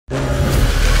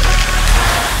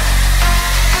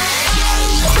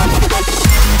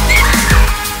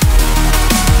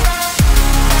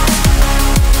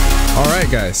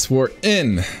guys, we're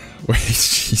in. Wait,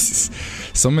 Jesus.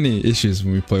 So many issues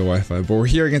when we play Wi-Fi, but we're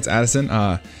here against Addison.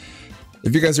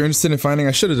 If you guys are interested in finding,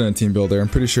 I should have done a team builder. I'm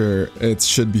pretty sure it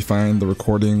should be fine, the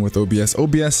recording with OBS.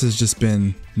 OBS has just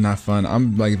been not fun.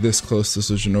 I'm like this close to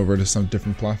switching over to some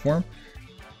different platform.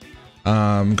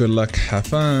 Good luck, have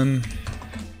fun.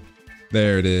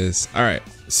 There it is. All right,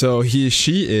 so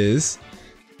she is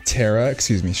Terra,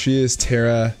 she is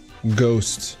Terra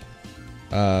Ghost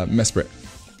Mesprit,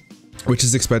 which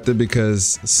is expected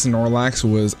because Snorlax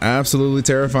was absolutely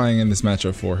terrifying in this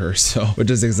matchup for her. So, which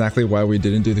is exactly why we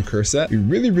didn't do the curse set. We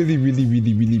really want to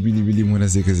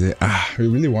Zigazit. We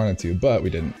really wanted to, but we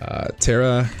didn't.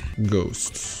 Terra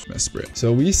Ghost Mesprit.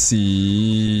 So we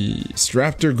see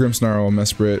Straptor, Grimmsnarl,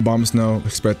 Mesprit, Bombsnow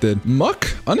expected, Muck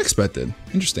unexpected.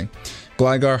 Interesting.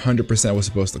 Gligar 100% was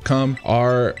supposed to come.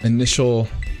 Our initial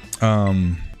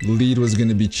lead was going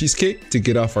to be Cheesecake to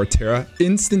get off our Terra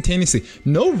instantaneously.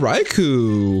 No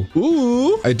Raikou.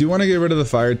 Ooh. I do want to get rid of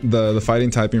the fighting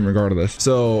typing regardless.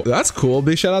 So that's cool.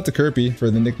 Big shout out to Kirby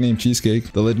for the nickname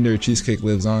Cheesecake. The legendary Cheesecake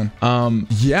lives on.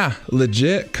 Yeah,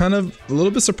 legit kind of a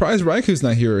little bit surprised Raikou's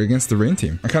not here against the Rain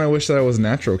team. I kind of wish that I was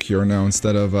Natural Cure now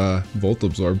instead of Volt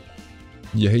Absorb.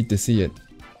 You hate to see it.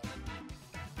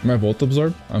 Am I Volt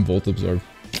Absorb? I'm Volt Absorb.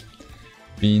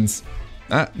 Beans.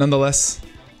 Nonetheless.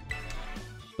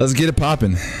 Let's get it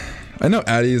popping. I know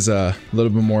Addy is a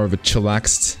little bit more of a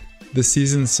chillaxed this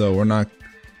season, so we're not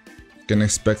gonna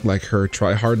expect like her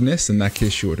try hardness. In that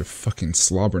case, she would have fucking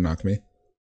slobber knocked me.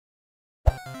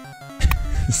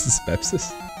 This is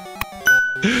Vepsis.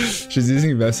 She's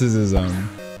using Vepsis'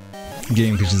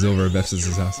 game because she's over at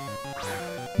Vepsis' house.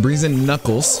 Brings in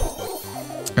Knuckles,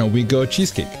 and we go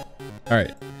Cheesecake. All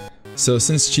right. So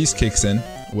since Cheesecake's in,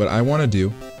 what I want to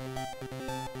do.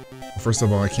 First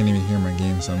of all, I can't even hear my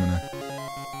game, so I'm gonna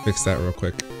fix that real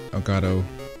quick. Elgato.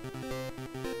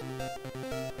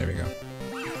 There we go.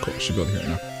 Cool, should be able to hear it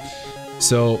now.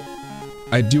 So,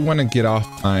 I do want to get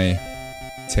off my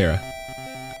Terra.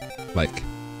 Like,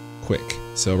 quick.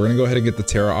 So we're gonna go ahead and get the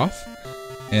Terra off,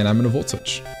 and I'm gonna Volt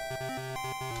Switch.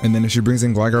 And then if she brings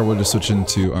in Gligar, we'll just switch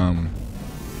into, the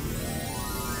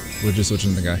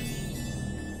guy.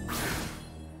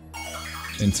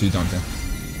 Into Dante.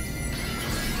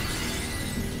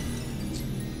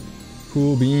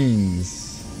 Cool beans.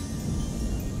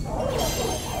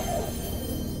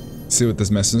 See what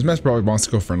this mess is. This mess probably wants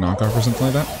to go for a knockoff or something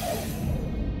like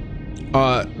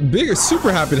that.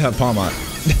 Super happy to have Palmot.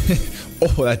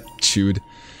 Oh, that chewed.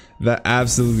 That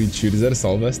absolutely chewed. Is that a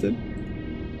Sol vested?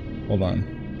 Hold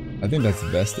on. I think that's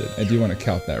vested. I do want to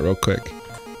count that real quick.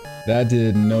 That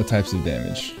did no types of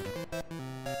damage.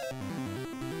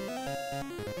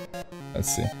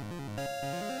 Let's see.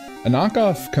 A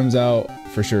knockoff comes out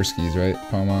for sure skis, right?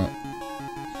 Palmot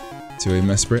to a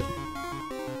Mesprit.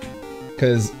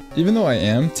 Because even though I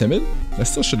am timid, I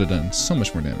still should have done so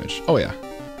much more damage. Oh yeah.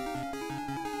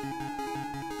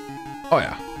 Oh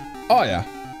yeah. Oh yeah.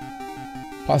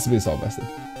 Possibly it's all vested.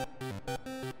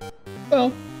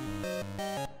 Well,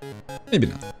 maybe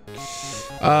not.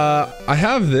 I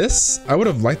have this. I would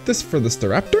have liked this for the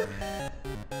Staraptor.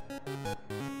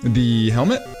 The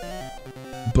helmet.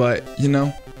 But, you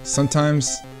know,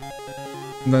 sometimes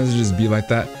it just be like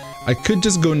that. I could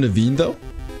just go Naveen though.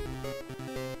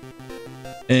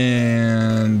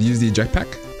 And use the eject pack.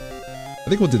 I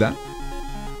think we'll do that.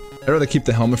 I'd rather keep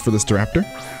the helmet for the Staraptor.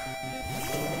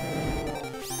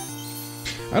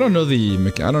 I don't know the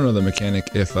mechanic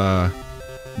if the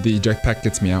eject pack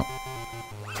gets me out.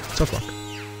 Tough luck.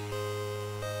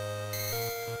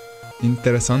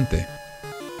 Interessante.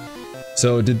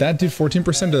 So did that do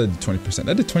 14% or 20%?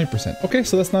 That did 20%. Okay,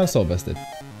 so that's not a Sol vested.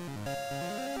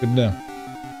 Good to know.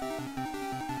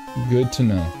 Good to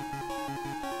know.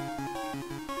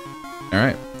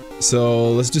 Alright,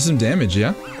 so let's do some damage,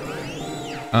 yeah?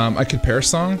 I could Pair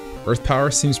Song. Earth Power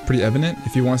seems pretty evident.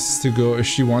 If she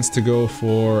wants to go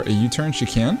for a U-turn, she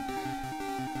can.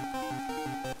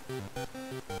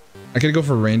 I could go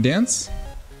for Rain Dance.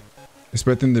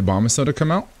 Expecting the Bombasnow to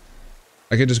come out.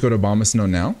 I could just go to Bombasnow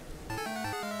now.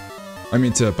 I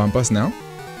mean to Pampas now.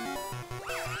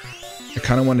 I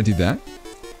kind of want to do that.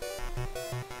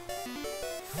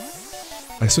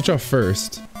 I switch out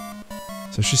first.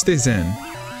 So she stays in.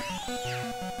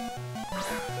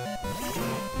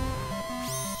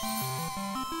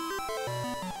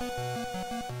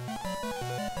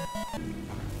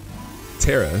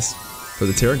 Terras for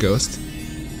the Terra Ghost.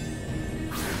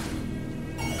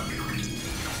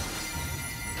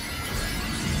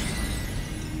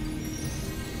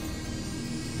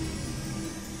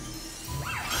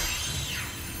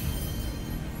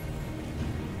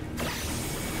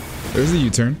 There's the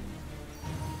U-turn.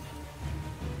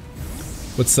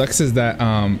 What sucks is that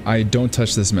I don't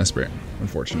touch this Mesprit,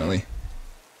 unfortunately.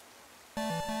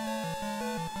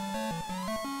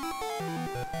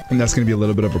 And that's going to be a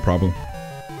little bit of a problem.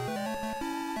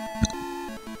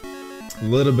 A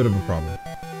little bit of a problem.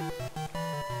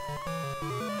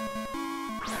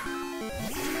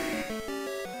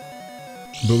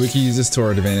 But we can use this to our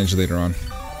advantage later on.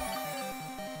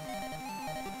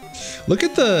 Look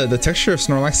at the texture of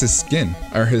Snorlax's skin,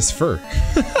 or his fur.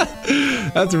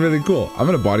 That's really cool. I'm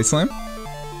gonna body slam.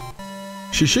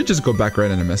 She should just go back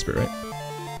right into Mesprit, right?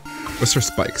 What's her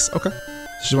spikes? Okay.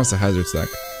 She just wants a hazard stack.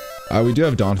 We do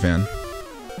have Donphan.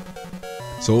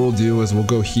 So what we'll do is we'll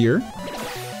go here.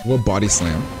 We'll body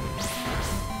slam.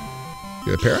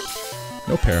 Get a para?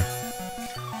 No para.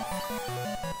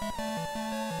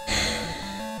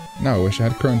 Now I wish I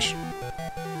had crunch.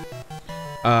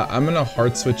 I'm gonna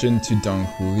hard switch into Don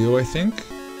Julio, I think.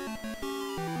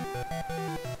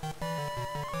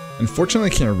 Unfortunately,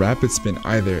 I can't rapid spin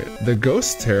either. The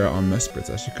Ghost Terra on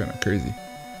Mesprit's actually kind of crazy.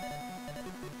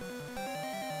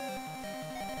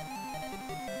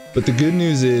 But the good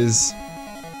news is...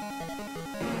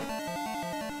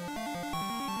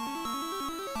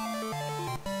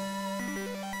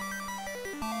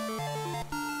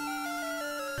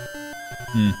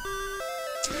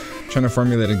 Trying to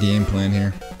formulate a game plan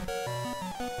here.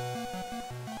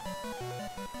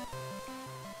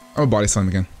 I'm a body slam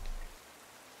again.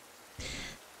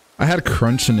 I had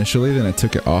crunch initially, then I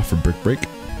took it off for brick break,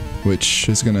 which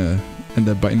is gonna end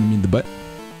up biting me in the butt.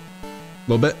 A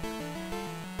little bit.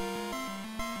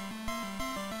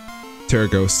 Terra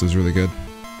Ghost was really good.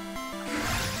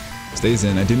 Stays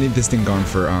in. I do need this thing gone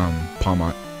for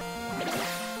Palmont.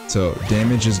 So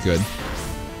damage is good.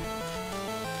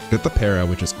 Get the para,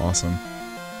 which is awesome.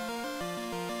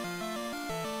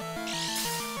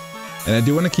 And I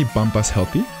do want to keep Bumpus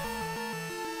healthy.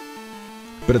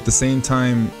 But at the same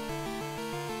time...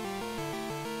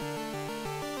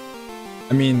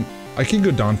 I mean, I could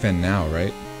go Donphan now,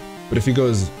 right? But if she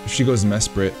goes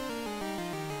Mesprit,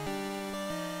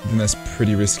 then that's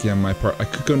pretty risky on my part. I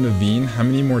could go Naveen. How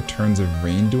many more turns of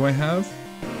rain do I have?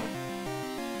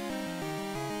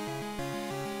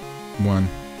 1.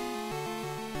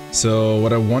 So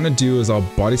what I want to do is I'll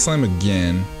body slam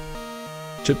again.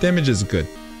 Chip damage is good.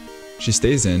 She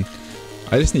stays in.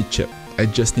 I just need chip. I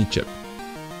just need chip.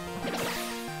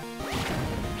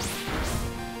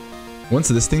 Once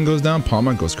this thing goes down,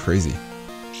 Palma goes crazy.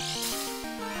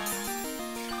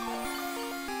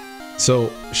 So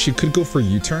she could go for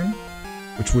U-turn,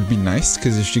 which would be nice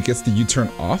because if she gets the U-turn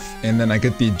off and then I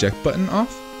get the eject button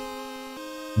off,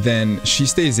 then she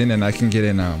stays in and I can get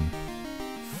in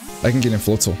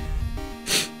Floatzel.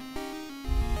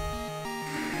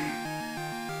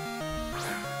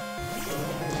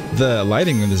 The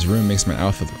lighting in this room makes my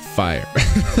outfit look fire.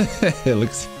 It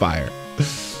looks fire.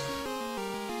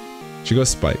 She goes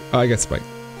Spike. Oh, I get Spike.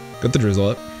 Got the Drizzle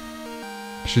up.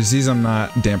 She sees I'm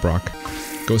not Damp Rock.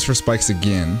 Goes for Spikes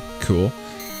again. Cool.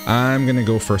 I'm gonna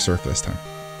go for Surf this time.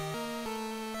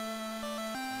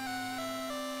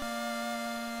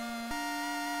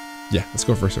 Yeah, let's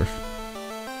go for Surf.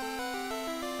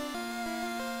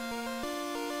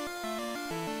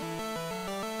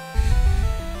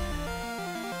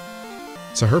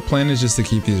 So her plan is just to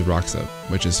keep these rocks up,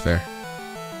 which is fair.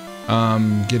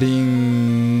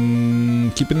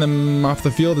 Keeping them off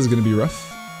the field is going to be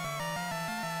rough.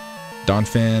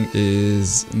 Donphan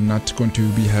is not going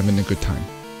to be having a good time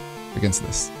against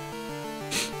this.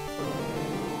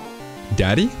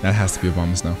 Daddy? That has to be a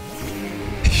Bombus now.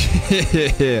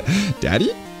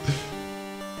 Daddy?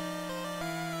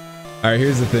 Alright,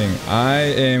 here's the thing. I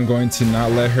am going to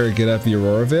not let her get up the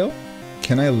Aurora Veil.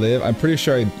 Can I live? I'm pretty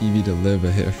sure I'd EV to live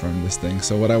a hit from this thing.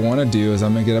 So what I want to do is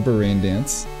I'm going to get up a Rain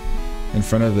Dance in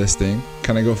front of this thing.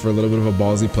 Kind of go for a little bit of a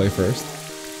ballsy play first.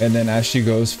 And then as she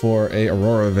goes for a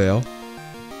Aurora Veil.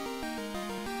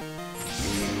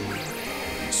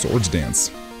 Swords Dance.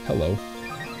 Hello.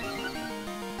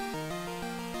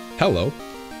 Hello.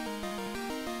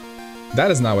 That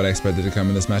is not what I expected to come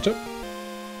in this matchup.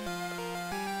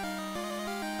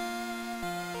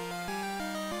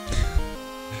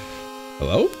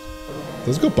 Hello?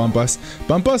 Let's go Bumpus.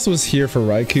 Bumpus was here for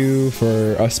Raikou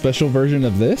for a special version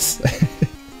of this.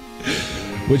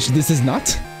 Which this is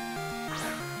not.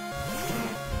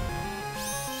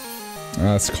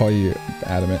 Let's call you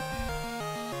Adamant.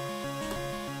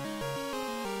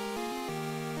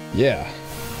 Yeah.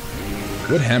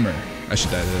 Wood Hammer. I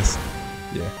should die to this.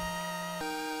 Yeah.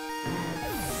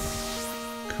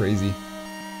 Crazy.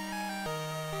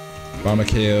 Bomba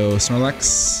KO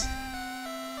Snorlax.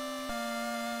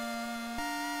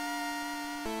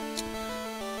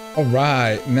 All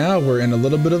right, now we're in a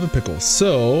little bit of a pickle.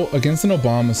 So against an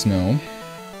Obama Snow,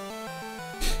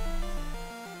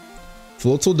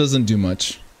 Floatzel doesn't do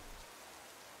much.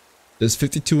 There's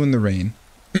 52 in the rain.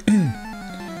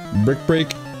 Brick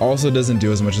Break also doesn't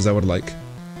do as much as I would like.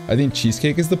 I think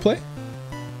Cheesecake is the play.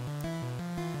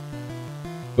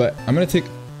 But I'm gonna take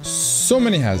so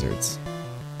many hazards.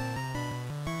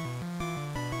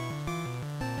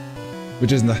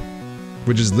 Which is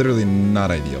literally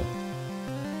not ideal.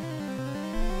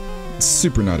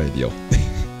 Super not ideal.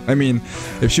 I mean,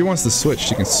 if she wants to switch,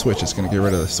 she can switch. It's gonna get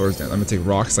rid of the swords dance. I'm gonna take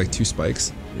rocks, like 2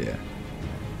 spikes. Yeah.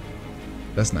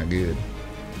 That's not good.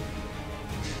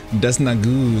 That's not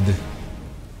good.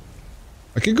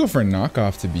 I could go for a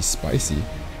knockoff to be spicy.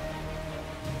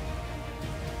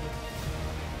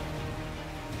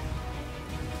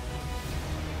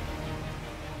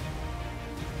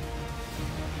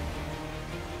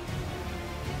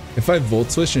 If I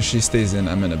volt switch and she stays in,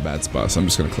 I'm in a bad spot, so I'm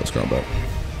just gonna close combat.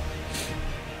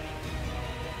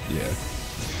 Yeah.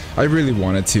 I really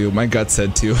wanted to. My gut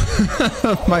said to.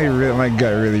 my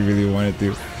gut really wanted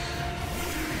to.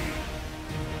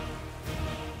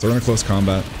 So we're gonna close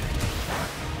combat.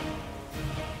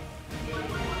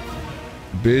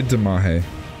 Bid to Mahe.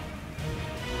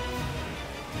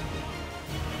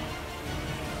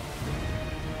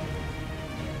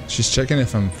 She's checking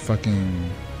if I'm fucking...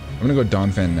 I'm gonna go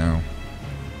Donphan now.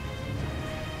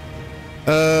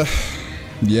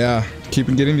 Yeah.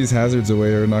 Getting these hazards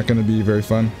away are not gonna be very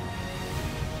fun.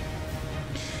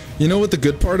 You know what the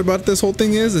good part about this whole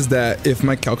thing is that if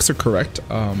my calcs are correct,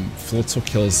 Floatzel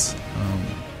kills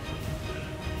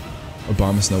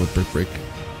Obama Snow with Brick Break.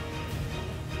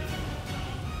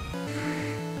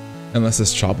 Unless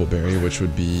it's Choppleberry, which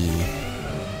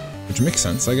makes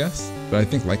sense, I guess. But I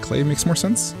think Light Clay makes more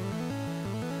sense.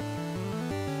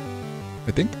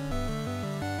 I think.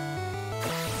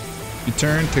 You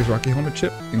turn, takes Rocky Helmet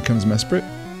Chip, in comes Mesprit.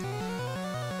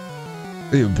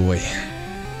 Oh boy.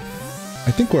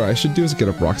 I think what I should do is get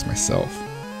up rocks myself.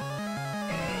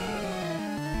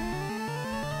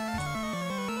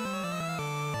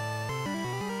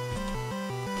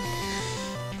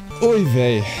 Oy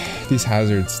vey. These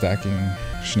hazard stacking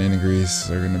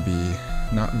shenanigans are gonna be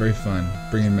not very fun.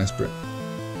 Bring in Mesprit.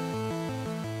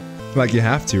 Like you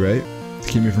have to, right? To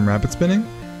keep me from rapid spinning?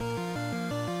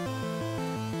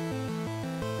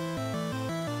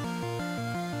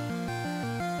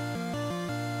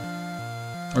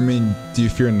 I mean, do you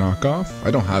fear knockoff?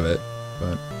 I don't have it,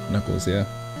 but Knuckles, yeah.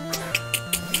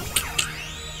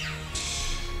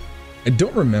 I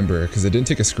don't remember because I didn't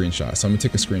take a screenshot, so I'm gonna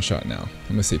take a screenshot now. I'm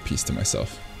gonna say peace to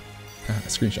myself.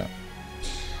 Screenshot.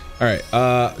 Alright,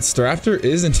 Staraptor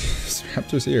isn't.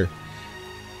 Staraptor's here.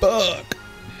 Fuck!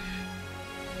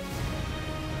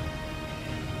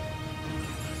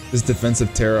 This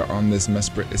defensive Terra on this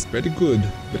Mesprit is very good.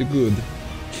 Very good.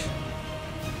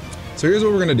 So here's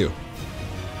what we're gonna do.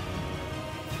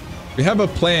 We have a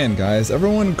plan, guys.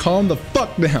 Everyone calm the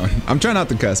fuck down. I'm trying not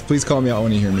to cuss. Please call me out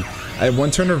when you hear me. I have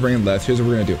 1 turn of rain left. Here's what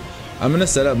we're gonna do. I'm gonna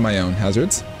set up my own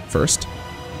hazards first.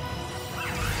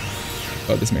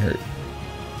 Oh, this may hurt.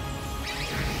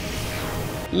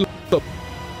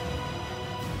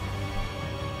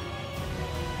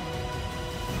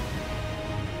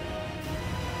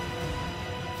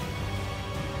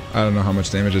 I don't know how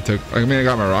much damage it took. I mean, I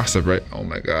got my rocks up, right? Oh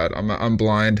my god, I'm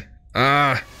blind.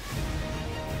 Ah!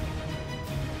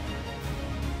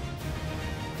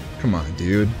 Come on,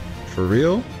 dude. For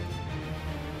real?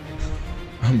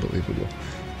 Unbelievable.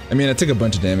 I mean, I took a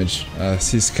bunch of damage.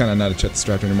 He's kind of not a Chet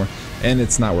Straptor anymore. And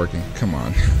it's not working. Come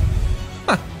on.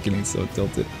 Getting so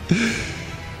tilted.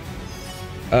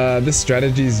 This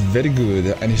strategy is very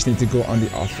good. I just need to go on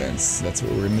the offense. That's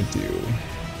what we're gonna do.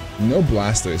 No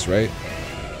Blastoise, right?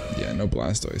 Yeah, no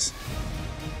Blastoise.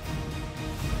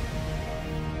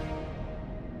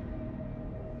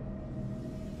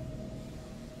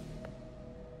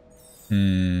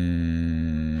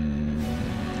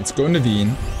 Let's go into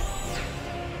Veen.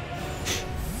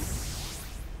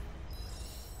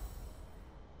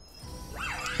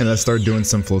 And let's start doing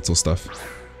some Floatzel stuff.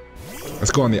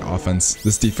 Let's go on the offense.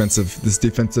 This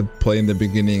defensive play in the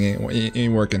beginning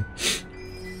ain't working.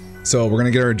 So we're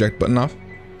gonna get our eject button off.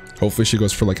 Hopefully she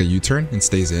goes for like a U-turn and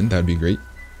stays in. That'd be great.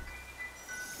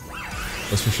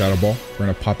 Goes for Shadow Ball. We're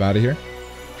gonna pop out of here.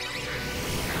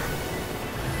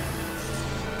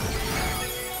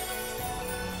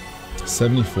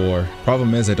 $74.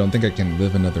 Problem is, I don't think I can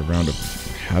live another round of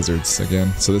hazards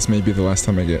again. So this may be the last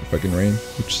time I get fucking rain,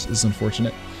 which is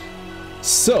unfortunate.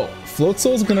 So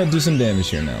Floatzel's gonna do some damage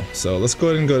here now. So let's go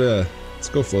ahead and let's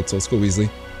go Floatzel. Let's go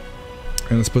Weasley,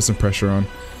 and let's put some pressure on.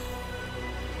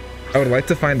 I would like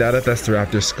to find out if that's the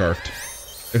Raptor Scarfed.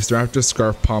 If the Raptor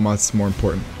Scarf Palmot's more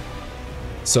important.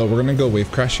 So we're gonna go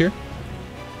Wave Crash here.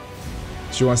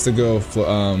 She wants to go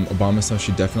Obama Snow,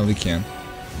 she definitely can.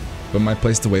 But my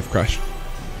place to Wave Crash.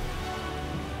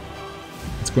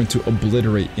 It's going to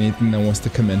obliterate anything that wants to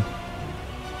come in.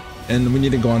 And we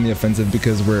need to go on the offensive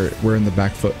because we're in the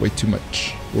back foot way too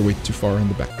much. We're way too far in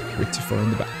the back. Way too far in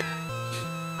the back.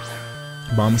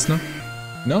 Obama Snow?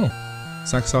 No.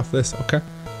 Sacks off this. Okay.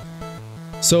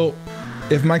 So,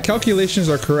 if my calculations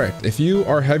are correct, if you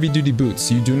are heavy duty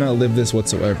boots, you do not live this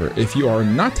whatsoever. If you are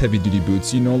not heavy duty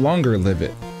boots, you no longer live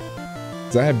it.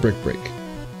 Because I have Brick Break.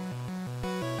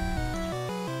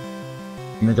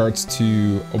 In regards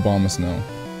to Obama Snow.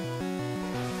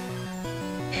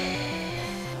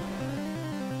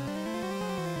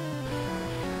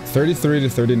 $33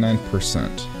 to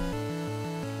 39%.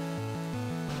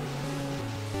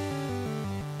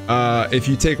 If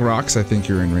you take rocks, I think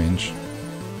you're in range.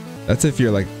 That's if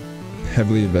you're like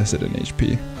heavily invested in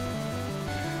HP.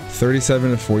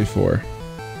 37 to 44.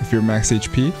 If you're max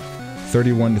HP,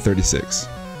 31 to 36.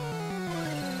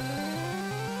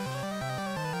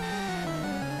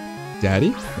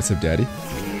 Daddy? What's up, Daddy?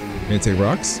 You gonna take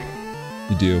rocks?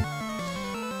 You do.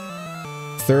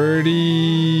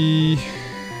 30.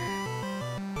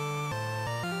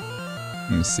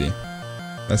 Let me see.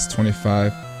 That's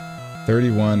 25.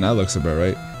 31. That looks about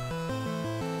right.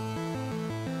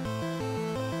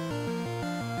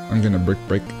 I'm gonna Brick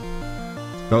Break.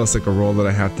 That looks like a role that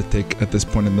I have to take at this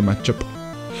point in the matchup.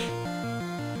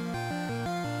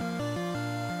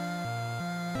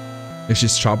 If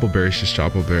she's Choppleberry, she's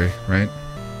Choppleberry, right?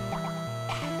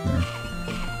 Yeah.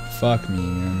 Fuck me,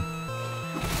 man.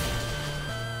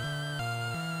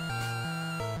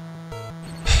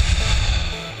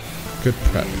 Good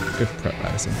prep. Good prep,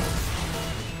 Addison.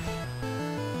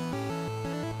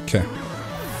 Okay.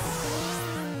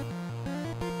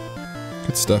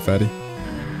 Good stuff, Addy.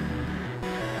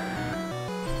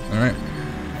 Alright.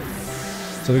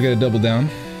 So we got a double down.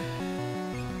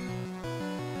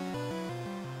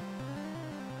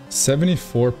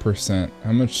 74%.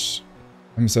 How much?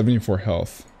 I'm 74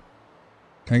 health.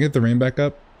 Can I get the rain back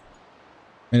up?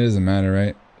 It doesn't matter,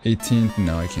 right? 18th?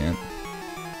 No, I can't.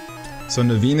 So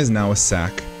Naveen is now a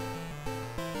sack.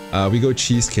 We go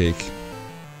Cheesecake.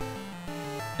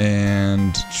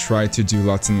 And try to do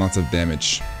lots and lots of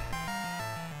damage.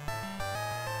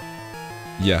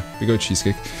 Yeah, we go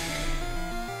Cheesecake.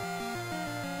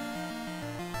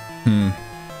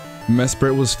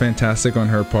 Mesprit was fantastic on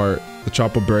her part. The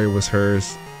Choppleberry was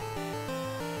hers.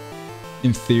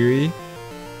 In theory,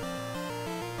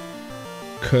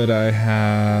 could I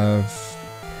have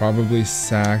probably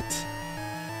sacked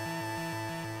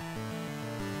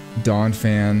Dawn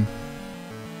Fan?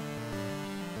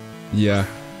 Yeah.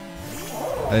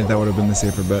 I think that would have been the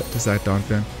safer bet to sack Dawn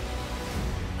Fan.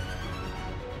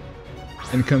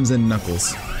 And comes in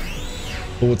Knuckles.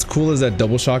 But what's cool is that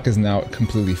Double Shock is now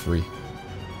completely free.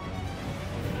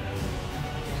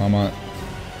 Palmot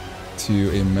to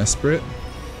a Mesprit.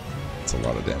 That's a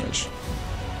lot of damage.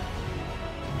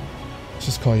 Let's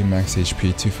just call you max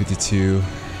HP, 252.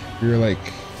 You're like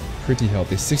pretty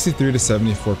healthy. 63 to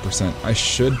 74%.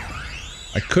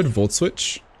 I could Volt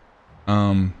Switch.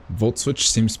 Volt Switch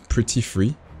seems pretty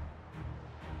free.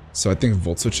 So I think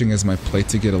Volt Switching is my play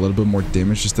to get a little bit more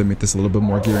damage just to make this a little bit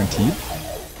more guaranteed.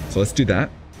 So let's do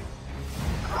that.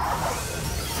 Oh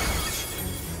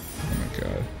my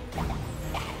god.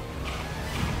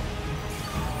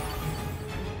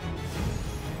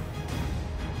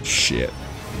 Shit.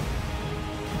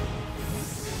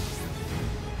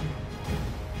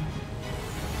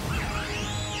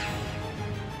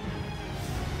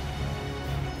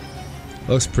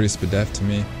 Looks pretty spadef to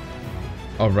me.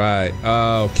 Alright,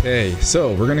 okay.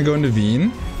 So, we're gonna go into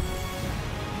Naveen.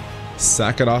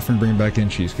 Sack it off and bring back in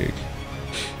Cheesecake.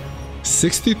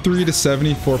 63 to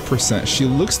 74%. She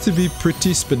looks to be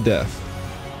pretty spadef.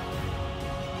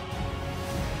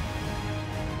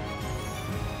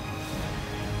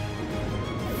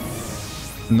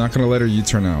 I'm not gonna let her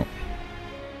U-turn out.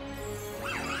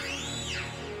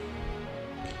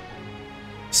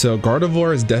 So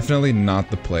Gardevoir is definitely not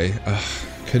the play.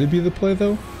 Could it be the play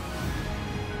though?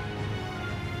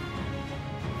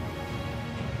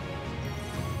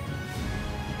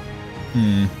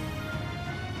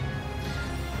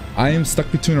 I am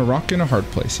stuck between a rock and a hard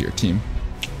place here, team.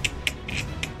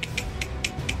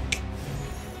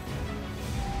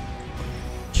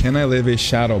 Can I live a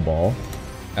Shadow Ball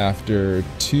after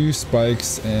 2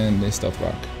 spikes and a Stealth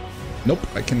Rock? Nope,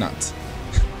 I cannot.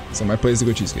 So my play is to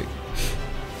go Cheesecake.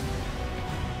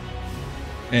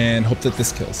 And hope that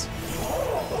this kills.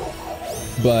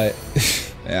 But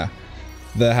yeah,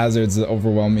 the hazards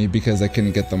overwhelm me because I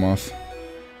couldn't get them off.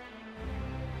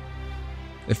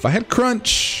 If I had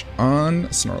Crunch on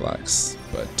Snorlax,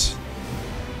 but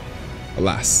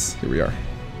alas, here we are.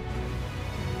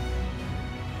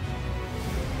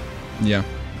 Yeah.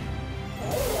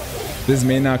 This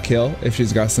may not kill if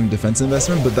she's got some defense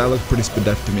investment, but that looked pretty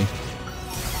spadef to me.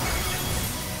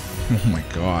 Oh my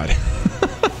god.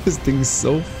 This thing's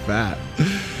so fat.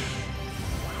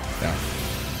 Yeah.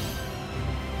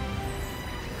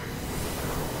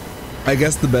 I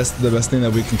guess the best thing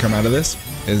that we can come out of this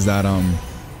is that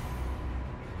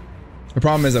the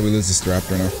problem is that we lose this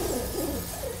Staraptor now.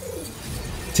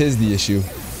 'Tis the issue.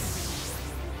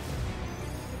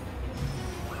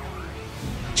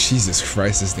 Jesus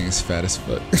Christ, this thing is fat as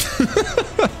fuck.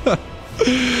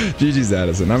 GG's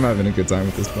Addison. I'm having a good time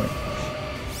at this point.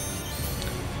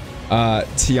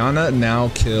 Tiana now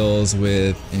kills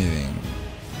with anything,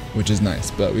 which is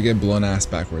nice, but we get blown ass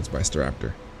backwards by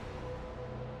Staraptor.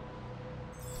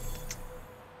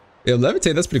 Yeah,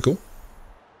 Levitate, that's pretty cool.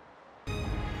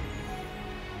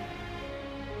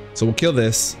 So we'll kill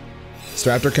this.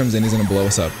 Staraptor comes in, he's gonna blow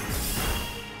us up.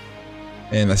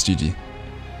 And that's GG.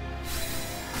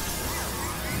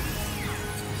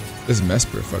 This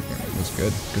Mesprit fucking was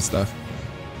good. Good stuff.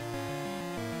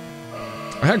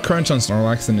 I had Crunch on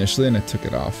Snorlax initially and I took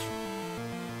it off.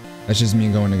 That's just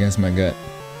me going against my gut.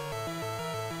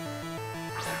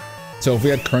 So if we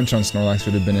had Crunch on Snorlax,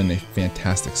 we'd have been in a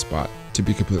fantastic spot, to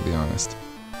be completely honest.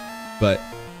 But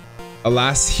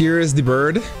alas, here is the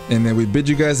bird, and then we bid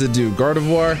you guys adieu.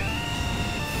 Gardevoir,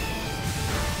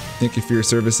 thank you for your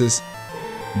services.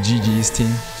 GG's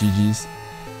team, GG's.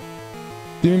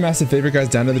 Do me a massive favor, guys.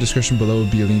 Down in the description below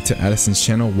will be a link to Addison's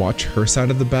channel. Watch her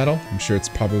side of the battle. I'm sure it's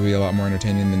probably a lot more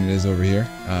entertaining than it is over here.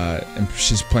 And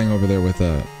she's playing over there with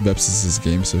Vepsis'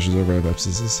 game, so she's over at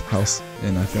Vepsis' house,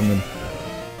 and I filmed them.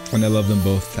 And I love them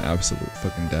both to absolute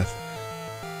fucking death.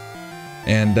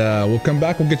 And we'll come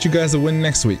back. We'll get you guys a win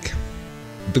next week.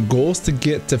 The goal is to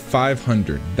get to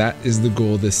 500. That is the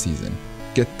goal this season.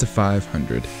 Get to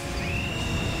 500.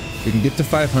 If we can get to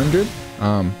 500.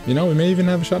 You know, we may even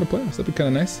have a shot at playoffs. That'd be kind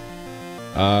of nice.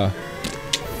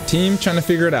 Team trying to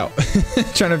figure it out.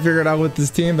 Trying to figure it out with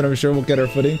this team, but I'm sure we'll get our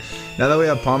footing. Now that we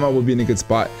have Palma, we'll be in a good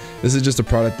spot. This is just a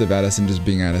product of Addison just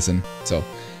being Addison. So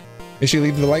make sure you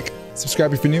leave the like,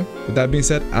 subscribe if you're new. With that being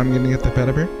said, I'm gonna get the pet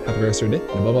up here. Have a great rest of your day.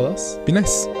 And above all else, be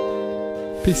nice.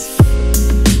 Peace.